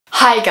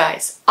Hi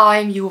guys,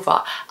 I'm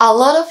Juva. A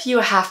lot of you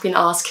have been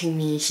asking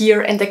me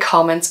here in the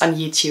comments on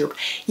YouTube,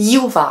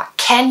 Juva,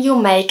 can you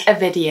make a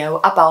video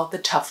about the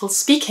TOEFL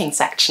speaking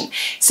section?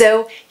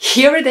 So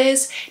here it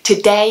is.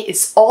 Today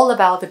is all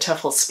about the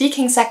TOEFL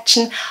speaking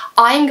section.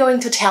 I'm going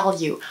to tell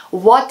you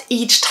what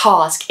each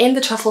task in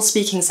the TOEFL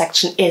speaking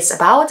section is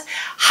about,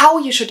 how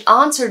you should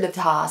answer the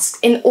task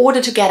in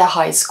order to get a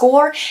high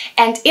score,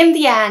 and in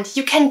the end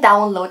you can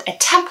download a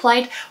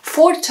template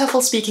for the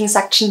TOEFL speaking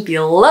section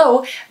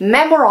below,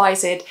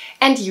 memorize it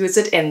and use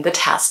it in the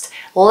test.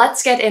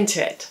 Let's get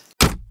into it.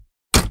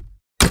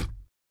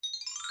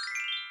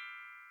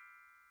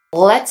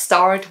 Let's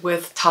start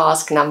with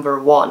task number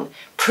 1,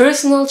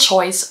 personal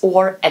choice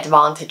or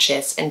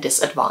advantages and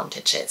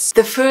disadvantages.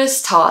 The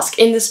first task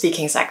in the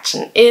speaking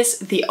section is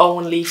the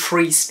only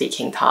free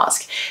speaking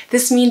task.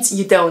 This means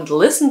you don't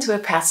listen to a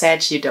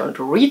passage, you don't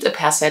read a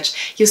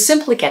passage, you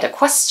simply get a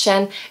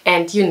question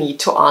and you need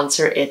to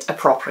answer it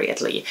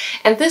appropriately.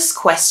 And this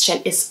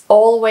question is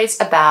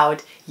always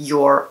about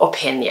your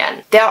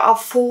opinion. There are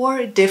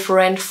 4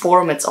 different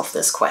formats of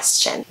this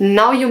question.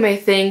 Now you may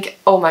think,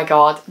 oh my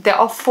god, there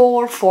are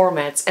 4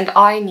 formats and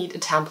I need a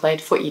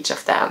template for each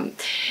of them.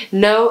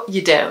 No,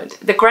 you don't.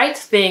 The great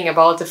thing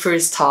about the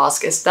first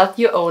task is that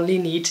you only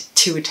need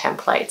 2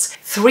 templates.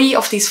 3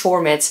 of these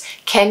formats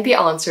can be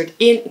answered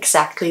in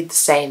exactly the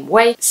same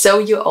way, so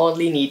you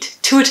only need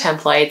 2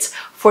 templates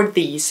for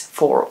these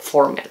 4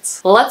 formats.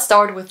 Let's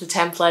start with the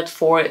template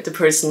for the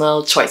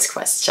personal choice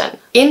question.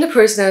 In the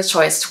personal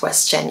choice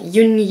question,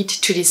 you need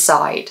to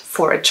decide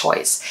for a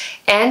choice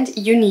and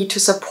you need to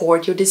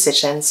support your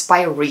decisions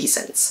by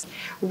reasons.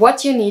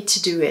 What you need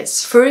to do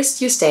is,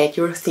 first you state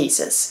your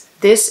thesis.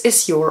 This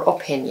is your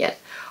opinion.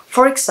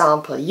 For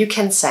example, you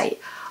can say,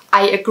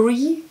 I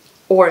agree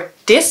or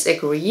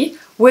disagree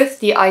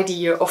with the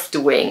idea of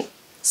doing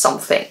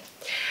something.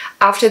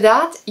 After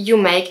that, you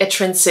make a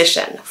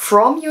transition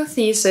from your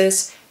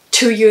thesis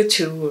to your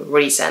 2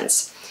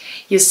 reasons.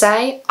 You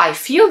say, I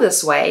feel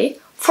this way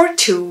for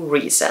 2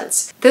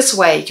 reasons. This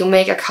way you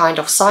make a kind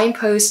of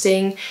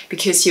signposting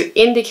because you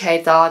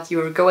indicate that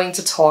you're going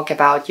to talk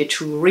about your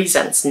 2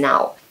 reasons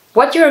now.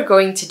 What you're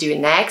going to do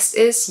next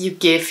is you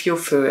give your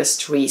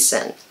first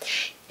reason.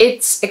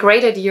 It's a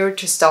great idea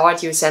to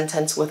start your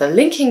sentence with a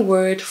linking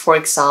word, for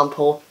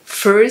example,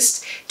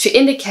 first, to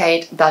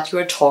indicate that you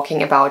are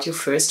talking about your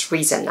first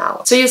reason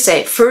now. So you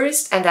say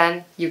first and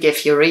then you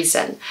give your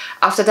reason.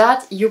 After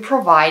that, you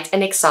provide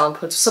an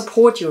example to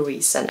support your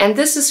reason. And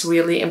this is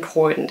really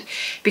important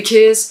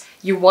because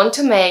you want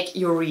to make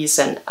your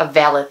reason a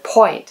valid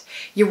point.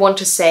 You want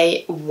to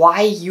say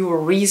why your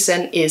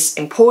reason is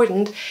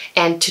important,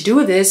 and to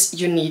do this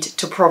you need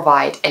to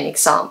provide an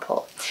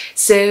example.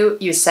 So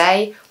you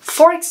say,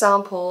 for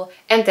example,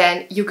 and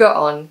then you go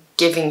on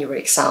giving your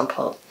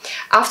example.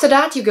 After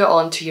that you go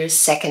on to your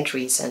second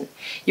reason.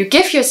 You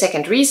give your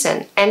second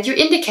reason and you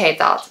indicate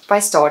that by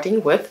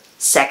starting with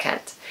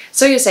second.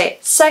 So you say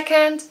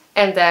second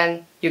and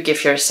then you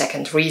give your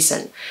second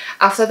reason.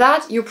 After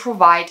that, you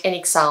provide an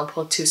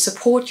example to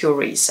support your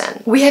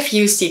reason. We have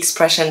used the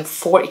expression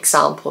for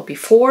example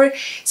before,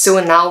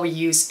 so now we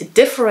use a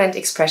different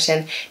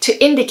expression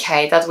to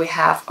indicate that we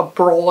have a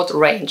broad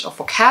range of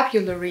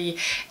vocabulary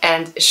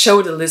and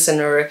show the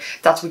listener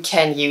that we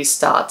can use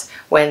that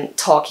when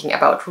talking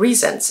about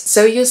reasons.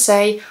 So you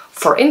say,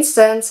 for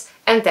instance,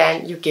 and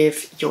then you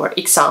give your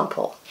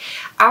example.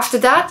 After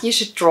that, you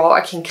should draw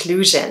a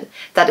conclusion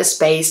that is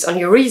based on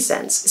your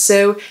reasons.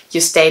 So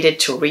you stated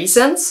 2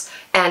 reasons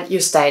and you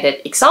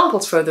stated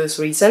examples for those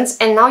reasons,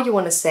 and now you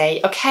want to say,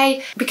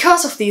 okay,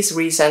 because of these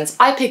reasons,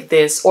 I pick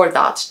this or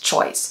that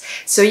choice.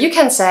 So you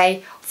can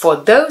say, for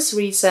those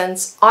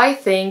reasons, I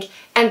think,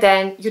 and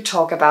then you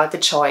talk about the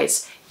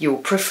choice you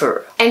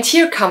prefer. And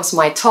here comes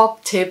my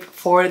top tip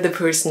for the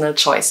personal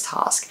choice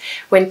task.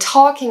 When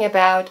talking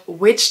about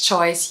which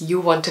choice you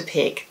want to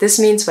pick, this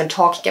means when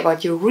talking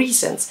about your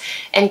reasons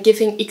and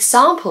giving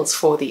examples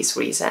for these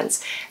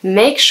reasons,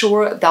 make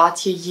sure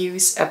that you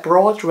use a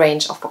broad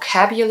range of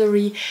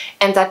vocabulary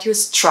and that you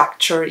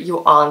structure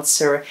your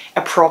answer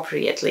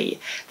appropriately.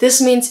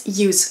 This means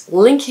use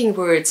linking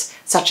words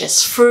such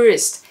as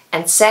first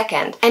and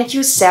second, and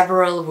use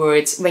several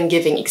words when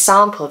giving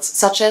examples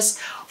such as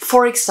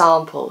for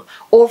example,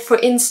 or for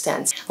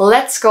instance.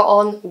 Let's go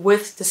on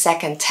with the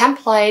second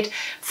template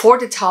for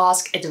the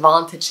task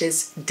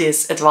advantages,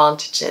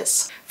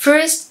 disadvantages.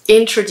 First,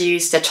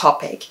 introduce the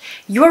topic.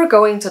 You're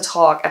going to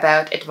talk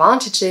about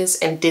advantages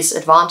and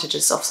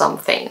disadvantages of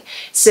something.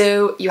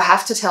 So you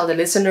have to tell the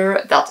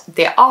listener that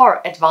there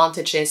are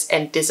advantages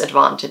and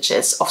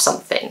disadvantages of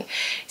something.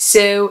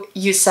 So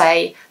you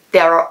say,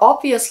 there are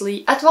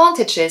obviously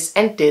advantages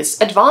and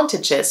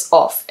disadvantages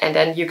of, and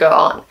then you go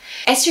on.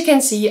 As you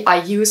can see,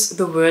 I use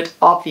the word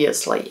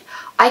obviously.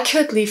 I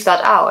could leave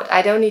that out.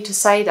 I don't need to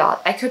say that.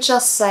 I could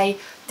just say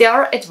there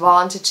are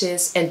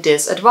advantages and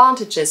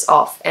disadvantages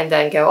of, and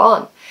then go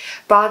on.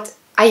 But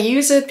I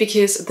use it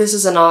because this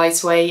is a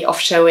nice way of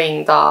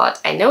showing that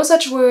I know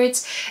such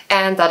words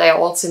and that I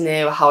also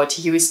know how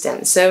to use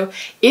them. So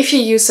if you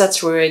use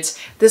such words,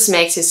 this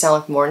makes you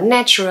sound more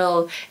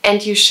natural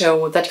and you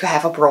show that you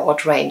have a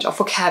broad range of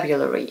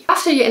vocabulary.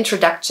 After your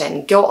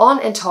introduction, go on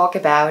and talk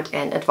about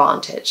an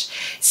advantage.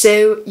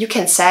 So you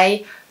can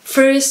say,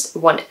 first,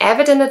 one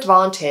evident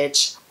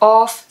advantage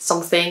of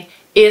something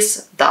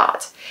is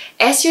that.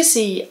 As you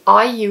see,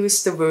 I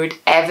use the word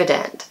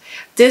evident.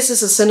 This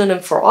is a synonym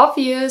for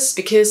obvious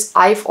because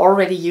I've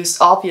already used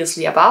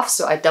obviously above,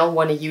 so I don't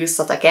want to use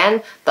that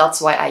again.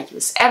 That's why I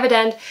use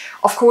evident.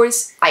 Of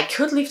course, I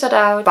could leave that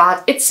out,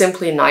 but it's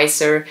simply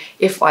nicer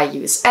if I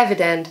use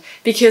evident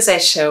because I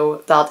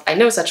show that I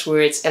know such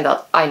words and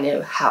that I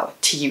know how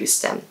to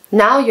use them.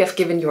 Now you have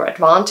given your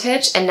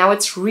advantage, and now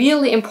it's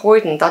really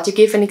important that you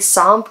give an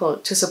example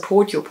to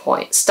support your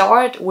point.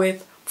 Start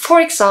with for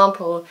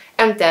example,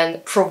 and then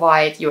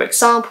provide your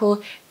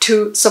example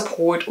to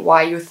support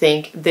why you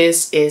think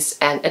this is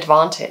an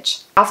advantage.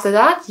 After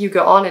that, you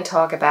go on and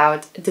talk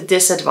about the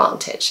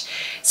disadvantage.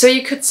 So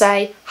you could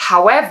say,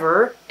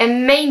 however, a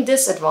main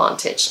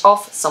disadvantage of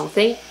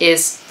something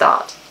is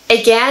that.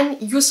 Again,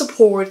 you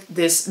support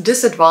this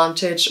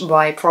disadvantage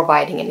by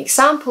providing an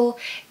example,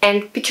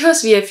 and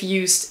because we have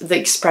used the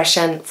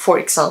expression for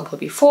example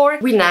before,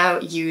 we now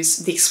use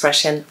the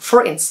expression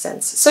for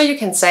instance. So you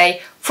can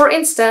say, for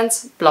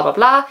instance, blah blah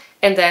blah,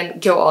 and then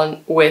go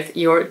on with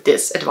your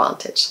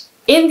disadvantage.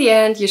 In the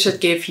end, you should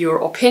give your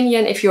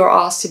opinion if you are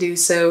asked to do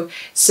so.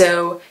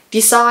 So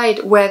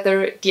decide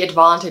whether the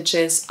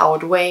advantages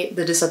outweigh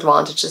the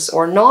disadvantages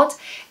or not,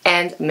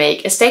 and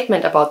make a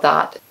statement about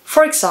that.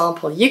 For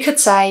example, you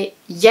could say,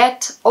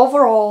 yet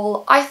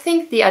overall, I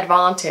think the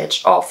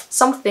advantage of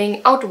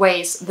something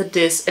outweighs the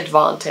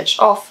disadvantage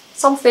of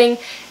something,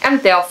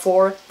 and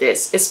therefore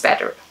this is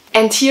better.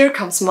 And here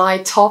comes my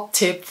top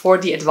tip for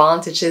the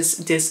advantages,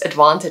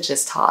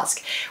 disadvantages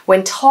task.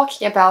 When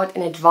talking about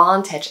an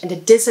advantage and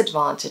a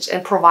disadvantage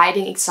and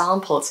providing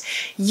examples,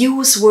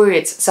 use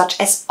words such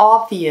as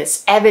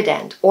obvious,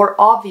 evident, or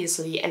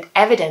obviously and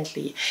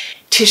evidently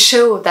to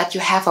show that you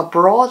have a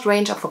broad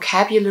range of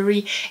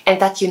vocabulary and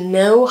that you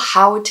know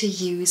how to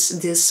use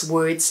these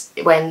words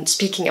when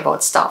speaking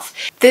about stuff.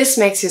 This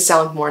makes you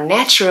sound more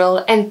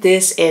natural, and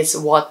this is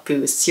what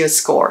boosts your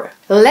score.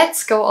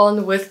 Let's go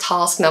on with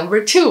task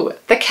number 2,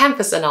 the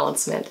campus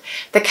announcement.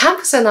 The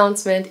campus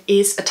announcement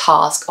is a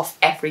task of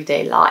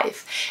everyday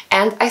life,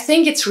 and I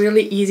think it's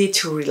really easy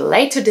to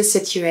relate to this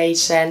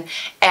situation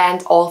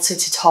and also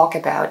to talk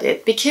about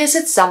it because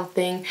it's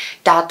something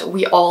that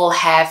we all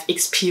have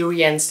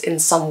experienced in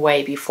some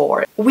way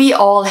before. We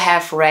all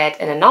have read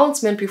an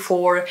announcement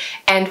before,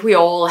 and we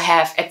all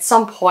have at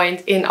some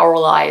point in our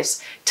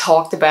lives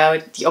talked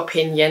about the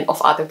opinion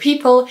of other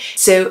people,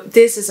 so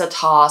this is a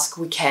task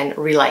we can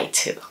relate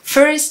to.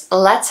 First,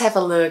 let's have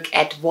a look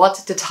at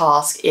what the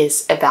task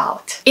is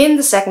about. In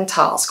the second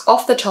task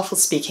of the TOEFL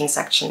speaking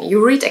section,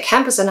 you read a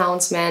campus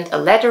announcement, a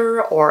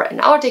letter or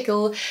an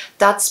article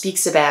that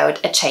speaks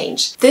about a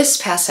change.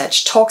 This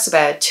passage talks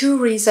about 2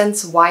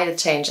 reasons why the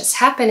change is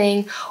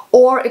happening,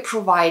 or it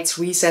provides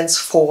reasons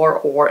for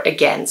or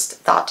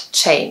against that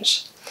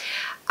change.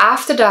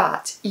 After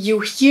that, you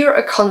hear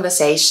a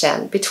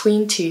conversation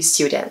between 2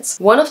 students.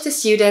 One of the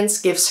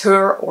students gives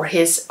her or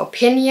his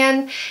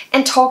opinion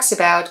and talks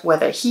about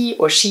whether he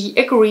or she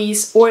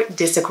agrees or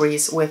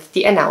disagrees with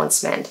the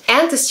announcement.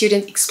 And the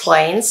student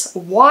explains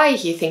why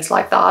he thinks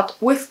like that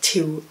with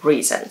 2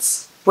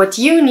 reasons. What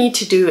you need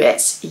to do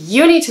is,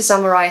 you need to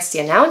summarize the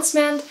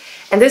announcement,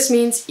 and this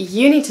means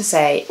you need to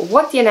say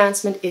what the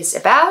announcement is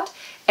about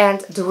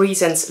and the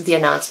reasons the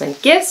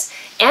announcement gives,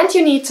 and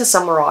you need to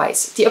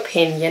summarize the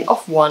opinion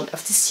of one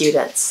of the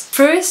students.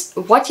 First,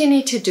 what you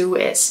need to do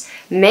is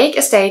make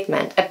a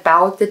statement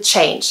about the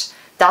change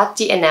that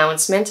the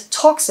announcement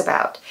talks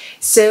about.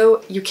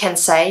 So you can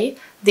say,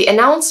 the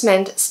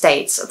announcement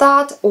states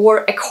that,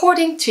 or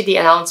according to the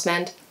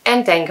announcement,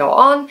 and then go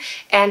on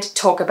and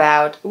talk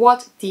about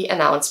what the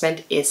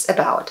announcement is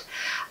about.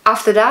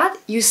 After that,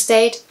 you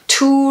state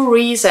 2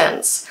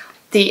 reasons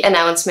the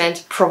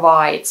announcement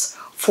provides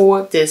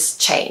for this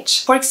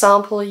change. For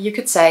example, you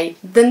could say,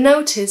 the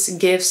notice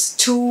gives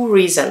 2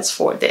 reasons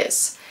for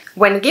this.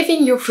 When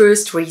giving your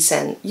first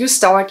reason, you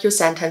start your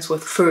sentence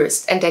with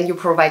first and then you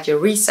provide your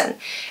reason.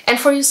 And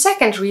for your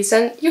second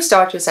reason, you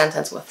start your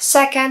sentence with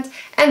second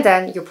and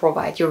then you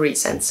provide your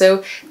reason.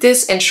 So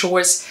this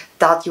ensures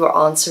that your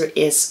answer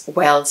is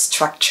well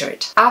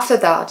structured. After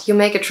that, you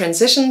make a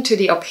transition to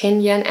the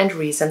opinion and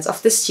reasons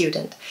of the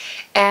student.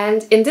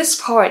 And in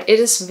this part, it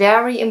is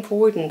very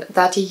important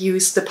that you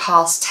use the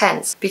past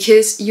tense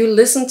because you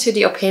listen to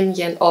the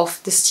opinion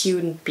of the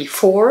student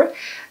before,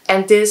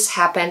 and this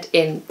happened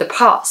in the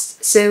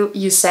past. So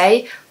you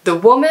say, the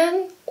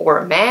woman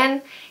or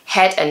man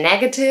had a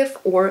negative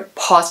or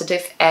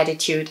positive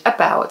attitude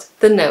about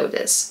the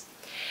notice.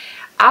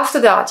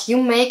 After that,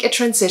 you make a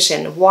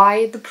transition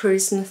why the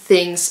person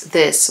thinks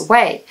this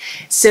way.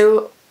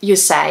 So you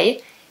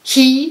say,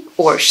 he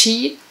or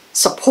she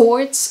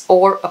supports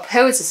or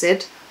opposes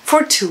it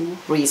for two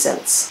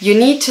reasons. You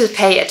need to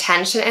pay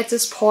attention at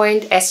this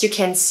point. As you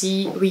can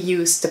see, we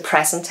use the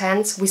present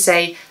tense. We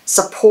say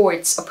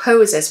supports,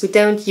 opposes. We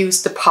don't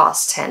use the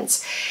past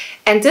tense.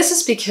 And this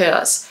is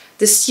because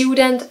the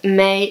student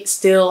may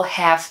still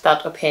have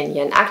that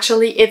opinion.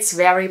 Actually, it's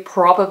very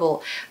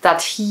probable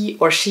that he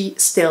or she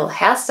still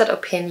has that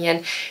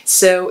opinion,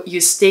 so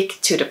you stick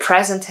to the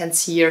present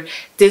tense here.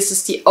 This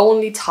is the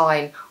only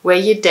time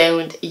where you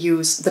don't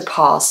use the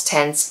past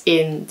tense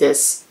in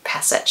this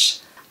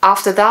passage.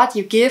 After that,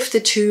 you give the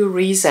two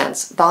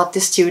reasons that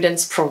the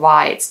student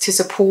provides to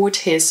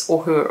support his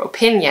or her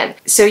opinion.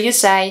 So you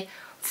say,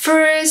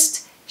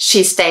 first,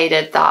 she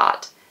stated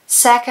that.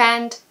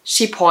 Second,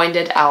 she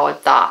pointed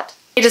out that.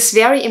 It is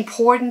very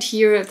important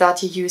here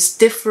that you use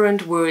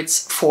different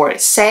words for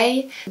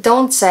say.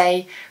 Don't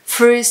say,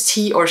 first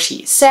he or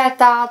she said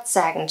that,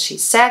 second she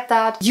said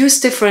that. Use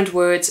different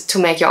words to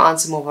make your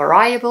answer more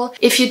variable.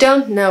 If you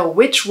don't know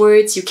which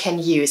words you can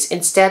use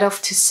instead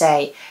of to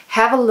say,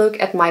 have a look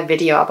at my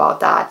video about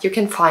that. You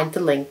can find the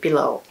link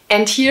below.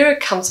 And here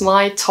comes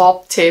my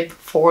top tip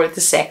for the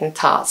second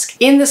task.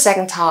 In the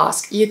second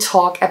task, you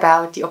talk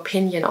about the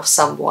opinion of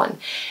someone.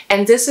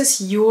 And this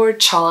is your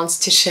chance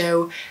to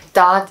show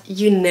that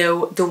you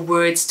know the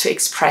words to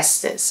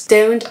express this.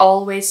 Don't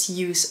always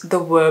use the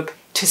verb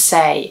to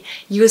say.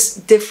 Use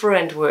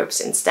different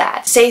verbs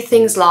instead. Say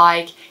things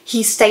like,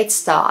 he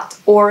states that,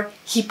 or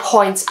he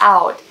points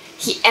out,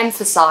 he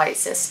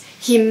emphasizes,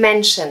 he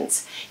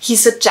mentions, he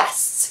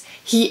suggests,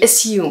 he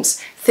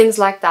assumes, things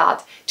like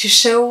that, to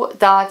show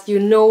that you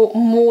know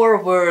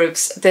more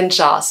verbs than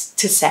just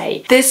to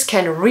say. This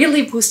can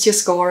really boost your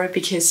score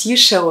because you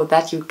show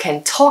that you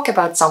can talk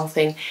about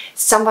something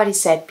somebody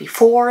said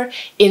before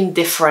in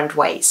different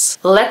ways.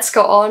 Let's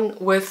go on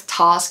with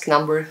task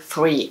number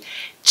 3.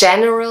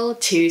 General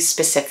to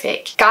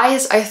specific.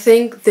 Guys, I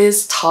think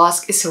this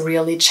task is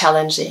really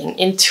challenging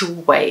in two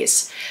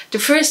ways. The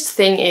first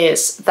thing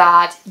is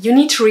that you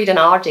need to read an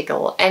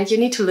article and you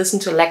need to listen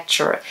to a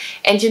lecture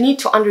and you need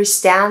to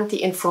understand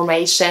the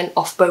information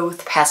of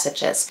both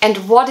passages.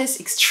 And what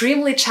is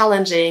extremely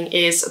challenging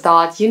is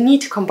that you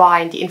need to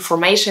combine the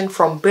information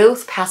from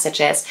both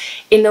passages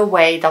in a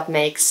way that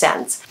makes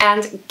sense.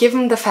 And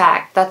given the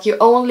fact that you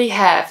only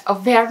have a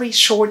very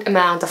short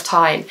amount of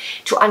time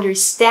to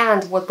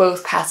understand what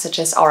both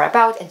passages are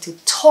about and to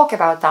talk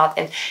about that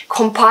and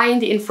combine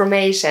the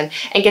information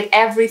and get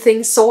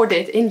everything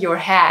sorted in your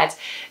head,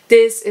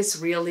 this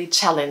is really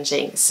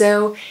challenging.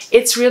 So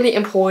it's really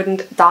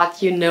important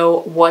that you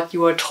know what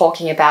you are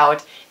talking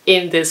about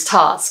in this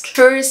task.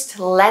 First,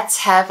 let's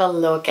have a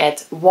look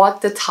at what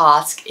the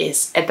task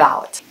is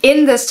about.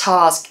 In this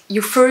task,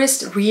 you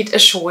first read a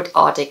short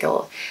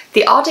article.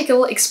 The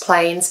article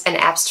explains an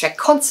abstract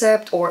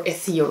concept or a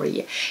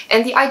theory.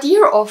 And the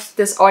idea of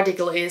this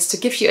article is to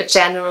give you a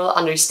general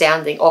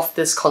understanding of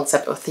this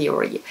concept or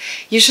theory.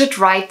 You should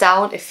write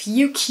down a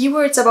few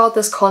keywords about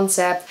this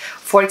concept.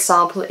 For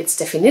example, its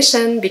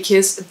definition,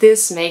 because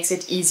this makes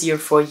it easier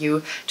for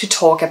you to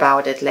talk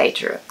about it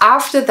later.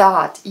 After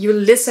that, you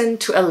listen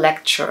to a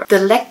lecture. The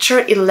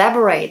lecture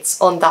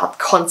elaborates on that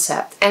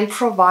concept and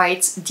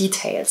provides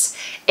details.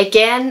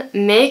 Again,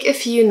 make a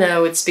few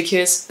notes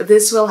because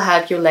this will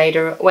help you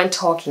later when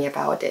talking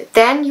about it.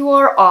 Then you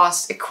are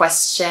asked a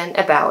question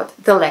about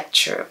the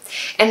lecture.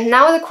 And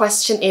now the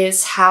question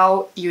is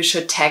how you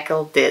should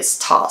tackle this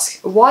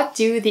task. What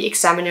do the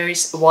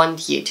examiners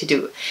want you to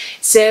do?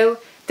 So,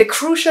 the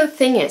crucial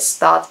thing is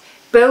that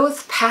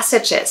both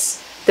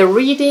passages, the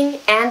reading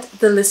and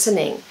the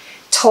listening,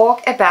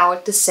 talk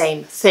about the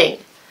same thing.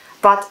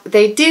 But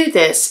they do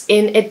this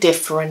in a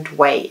different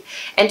way.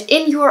 And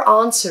in your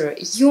answer,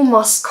 you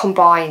must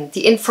combine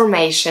the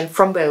information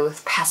from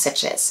both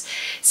passages.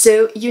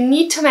 So you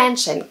need to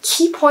mention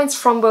key points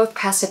from both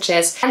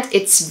passages, and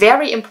it's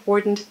very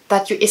important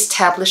that you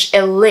establish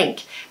a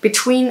link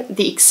between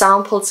the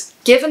examples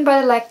given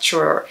by the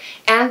lecturer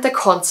and the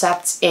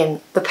concepts in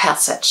the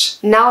passage.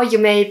 Now you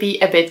may be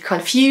a bit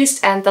confused,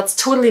 and that's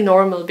totally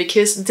normal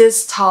because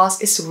this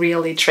task is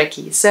really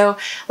tricky. So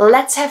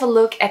let's have a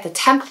look at the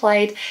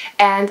template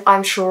and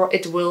I'm sure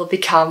it will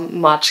become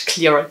much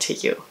clearer to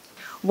you.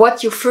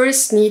 What you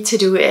first need to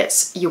do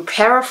is you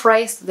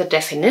paraphrase the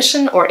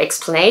definition or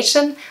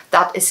explanation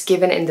that is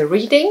given in the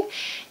reading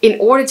in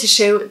order to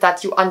show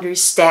that you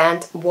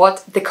understand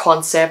what the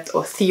concept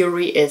or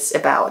theory is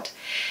about.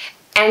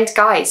 And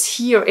guys,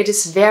 here it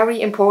is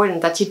very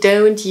important that you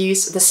don't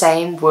use the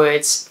same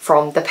words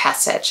from the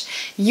passage.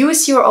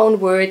 Use your own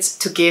words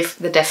to give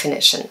the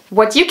definition.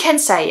 What you can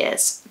say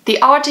is,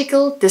 the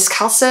article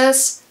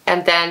discusses,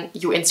 and then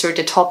you insert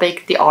the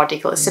topic the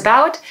article is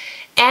about,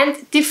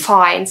 and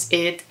defines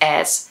it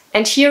as,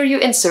 and here you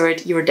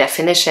insert your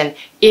definition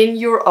in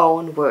your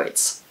own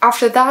words.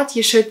 After that,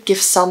 you should give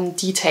some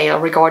detail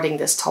regarding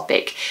this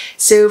topic.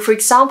 So, for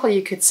example,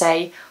 you could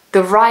say,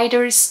 the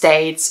writer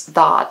states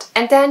that,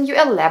 and then you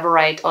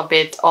elaborate a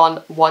bit on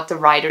what the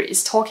writer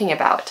is talking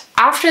about.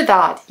 After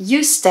that,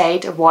 you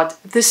state what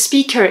the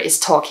speaker is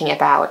talking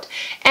about,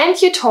 and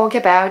you talk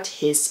about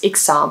his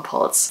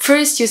examples.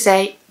 First you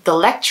say, the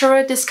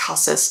lecturer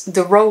discusses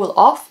the role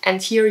of,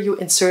 and here you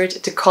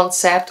insert the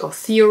concept or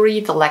theory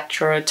the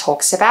lecturer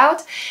talks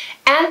about,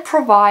 and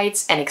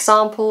provides an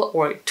example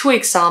or 2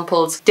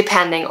 examples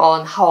depending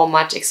on how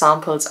much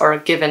examples are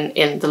given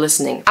in the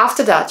listening.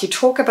 After that, you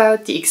talk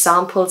about the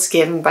examples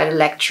given by the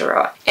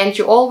lecturer, and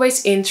you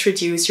always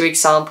introduce your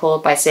example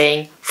by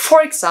saying,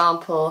 for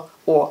example,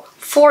 or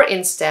for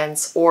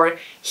instance, or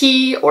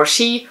he or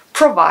she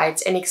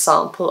provides an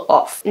example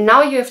of.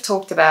 Now you have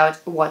talked about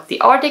what the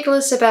article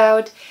is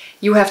about,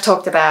 you have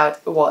talked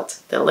about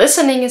what the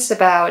listening is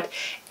about,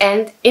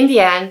 and in the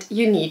end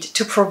you need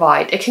to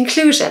provide a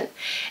conclusion.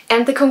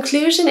 And the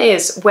conclusion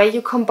is where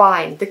you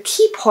combine the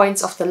key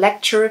points of the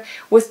lecture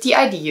with the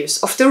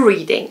ideas of the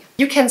reading.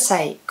 You can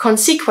say,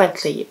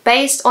 consequently,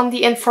 based on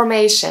the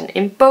information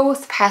in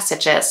both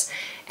passages,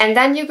 and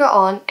then you go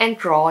on and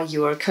draw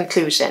your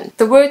conclusion.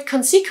 The word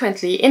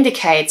consequently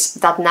indicates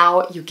that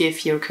now you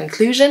give your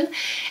conclusion,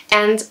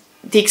 and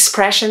the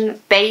expression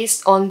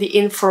based on the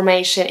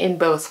information in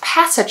both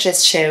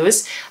passages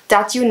shows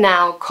that you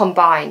now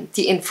combine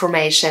the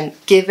information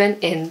given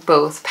in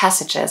both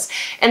passages.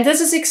 And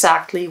this is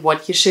exactly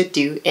what you should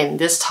do in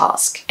this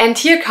task. And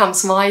here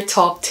comes my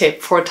top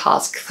tip for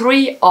task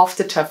 3 of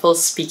the TOEFL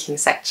speaking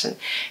section.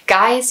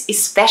 Guys,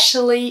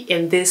 especially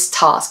in this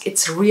task,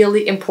 it's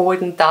really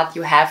important that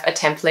you have a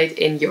template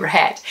in your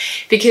head,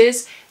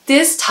 because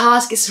this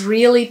task is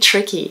really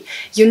tricky.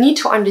 You need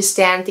to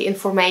understand the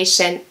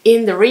information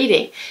in the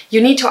reading.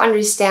 You need to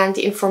understand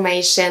the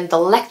information the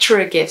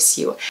lecturer gives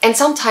you. And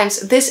sometimes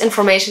this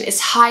information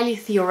is highly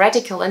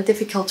theoretical and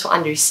difficult to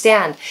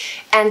understand.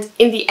 And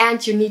in the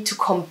end, you need to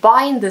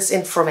combine this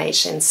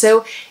information.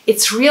 So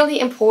it's really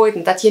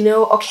important that you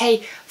know, okay,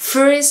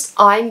 first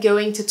I'm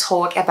going to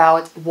talk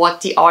about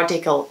what the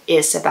article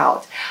is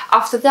about.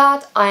 After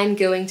that, I'm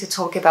going to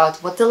talk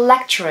about what the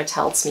lecturer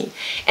tells me.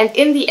 And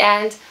in the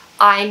end,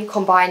 I'm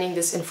combining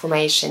this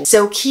information.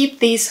 So keep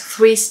these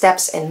 3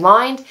 steps in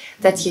mind,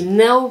 that you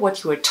know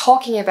what you are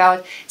talking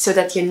about, so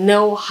that you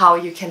know how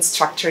you can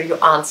structure your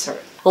answer.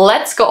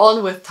 Let's go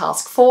on with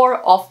task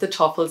 4 of the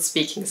TOEFL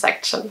speaking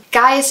section.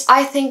 Guys,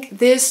 I think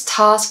this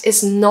task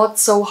is not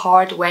so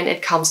hard when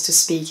it comes to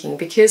speaking,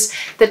 because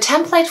the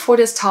template for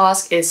this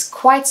task is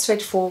quite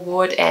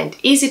straightforward and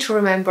easy to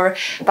remember.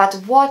 But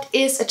what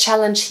is a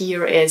challenge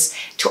here is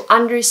to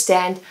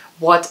understand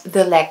what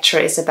the lecture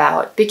is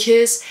about,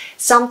 because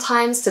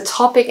sometimes the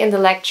topic in the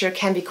lecture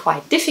can be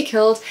quite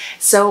difficult,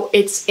 so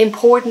it's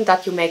important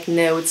that you make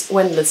notes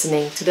when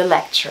listening to the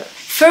lecture.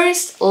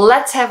 First,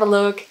 let's have a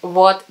look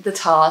what the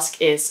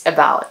task is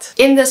about.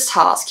 In this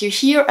task, you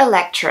hear a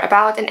lecture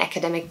about an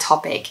academic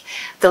topic.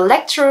 The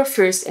lecturer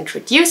first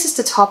introduces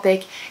the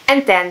topic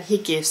and then he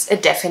gives a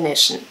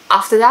definition.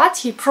 After that,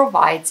 he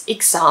provides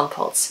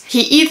examples.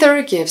 He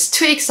either gives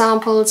 2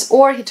 examples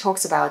or he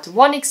talks about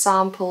 1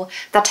 example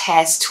that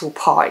has 2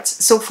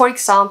 parts. So for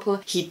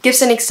example, he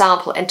gives an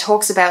example and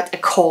talks about a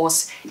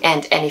cause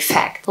and an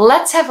effect.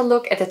 Let's have a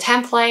look at the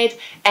template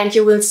and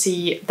you will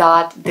see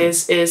that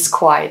this is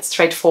quite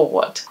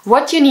straightforward.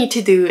 What you need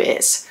to do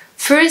is,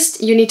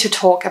 first you need to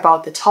talk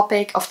about the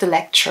topic of the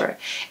lecture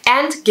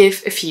and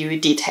give a few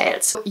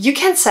details. You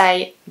can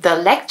say the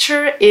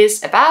lecture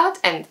is about,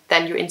 and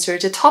then you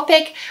insert a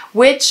topic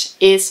which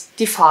is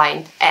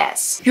defined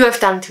as. You have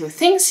done 2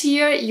 things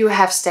here. You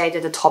have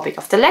stated the topic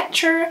of the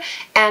lecture,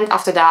 and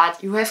after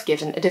that you have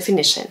given a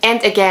definition.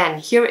 And again,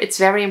 here it's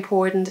very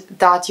important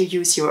that you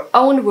use your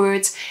own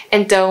words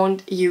and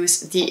don't use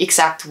the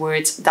exact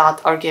words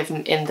that are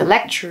given in the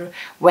lecture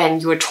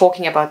when you are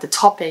talking about the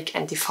topic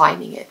and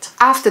defining it.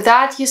 After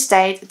that, you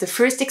state the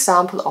first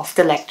example of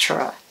the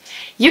lecturer.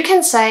 You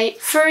can say,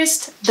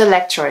 first, the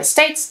lecturer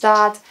states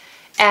that,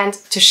 and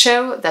to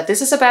show that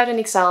this is about an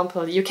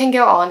example, you can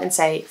go on and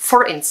say,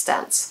 for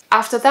instance.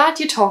 After that,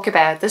 you talk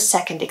about the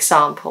second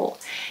example.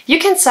 You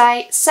can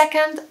say,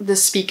 second, the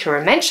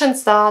speaker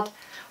mentions that,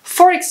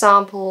 for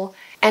example,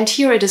 and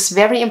here it is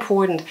very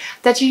important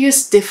that you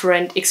use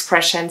different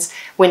expressions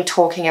when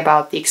talking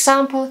about the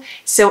example.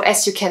 So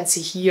as you can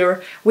see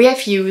here, we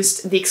have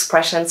used the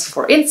expressions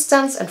for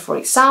instance and for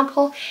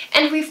example,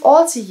 and we've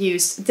also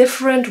used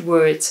different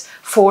words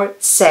for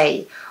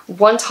say.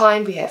 One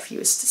time we have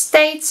used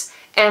states,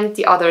 and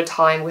the other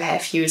time we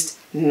have used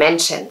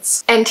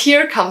mentions. And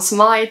here comes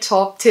my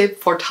top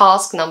tip for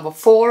task number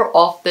 4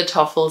 of the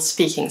TOEFL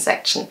speaking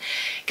section.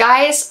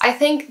 Guys, I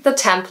think the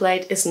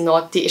template is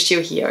not the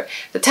issue here.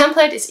 The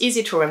template is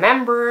easy to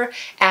remember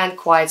and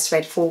quite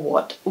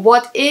straightforward.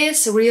 What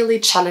is really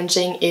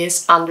challenging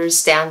is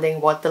understanding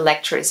what the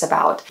lecture is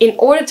about. In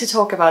order to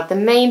talk about the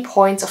main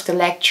points of the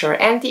lecture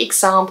and the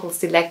examples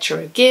the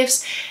lecturer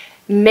gives,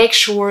 make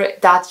sure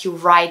that you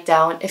write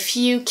down a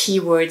few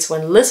keywords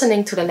when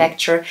listening to the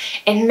lecture,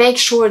 and make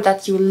sure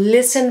that you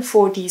listen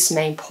for these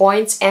main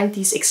points and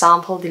these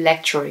examples the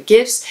lecturer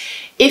gives.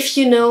 If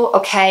you know,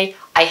 okay,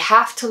 I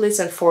have to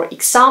listen for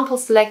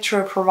examples the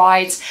lecturer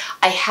provides,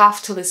 I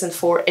have to listen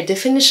for a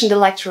definition the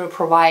lecturer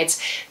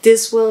provides.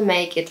 This will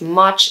make it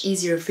much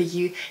easier for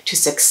you to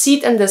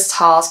succeed in this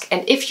task,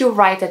 and if you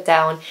write it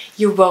down,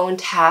 you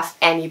won't have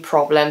any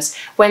problems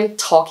when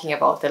talking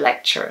about the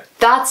lecture.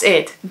 That's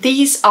it.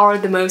 These are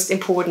the most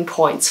important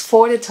points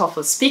for the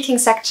TOEFL speaking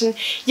section.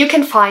 You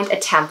can find a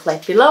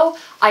template below.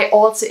 I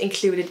also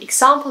included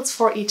examples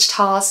for each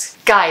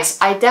task. Guys,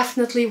 I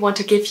definitely want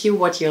to give you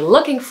what you're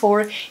looking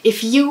for.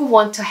 If you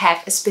want to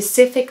have a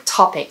specific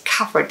topic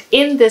covered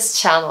in this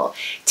channel,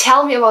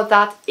 tell me about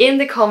that in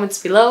the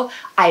comments below.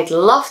 I'd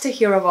love to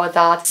hear about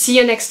that. See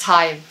you next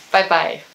time. Bye bye.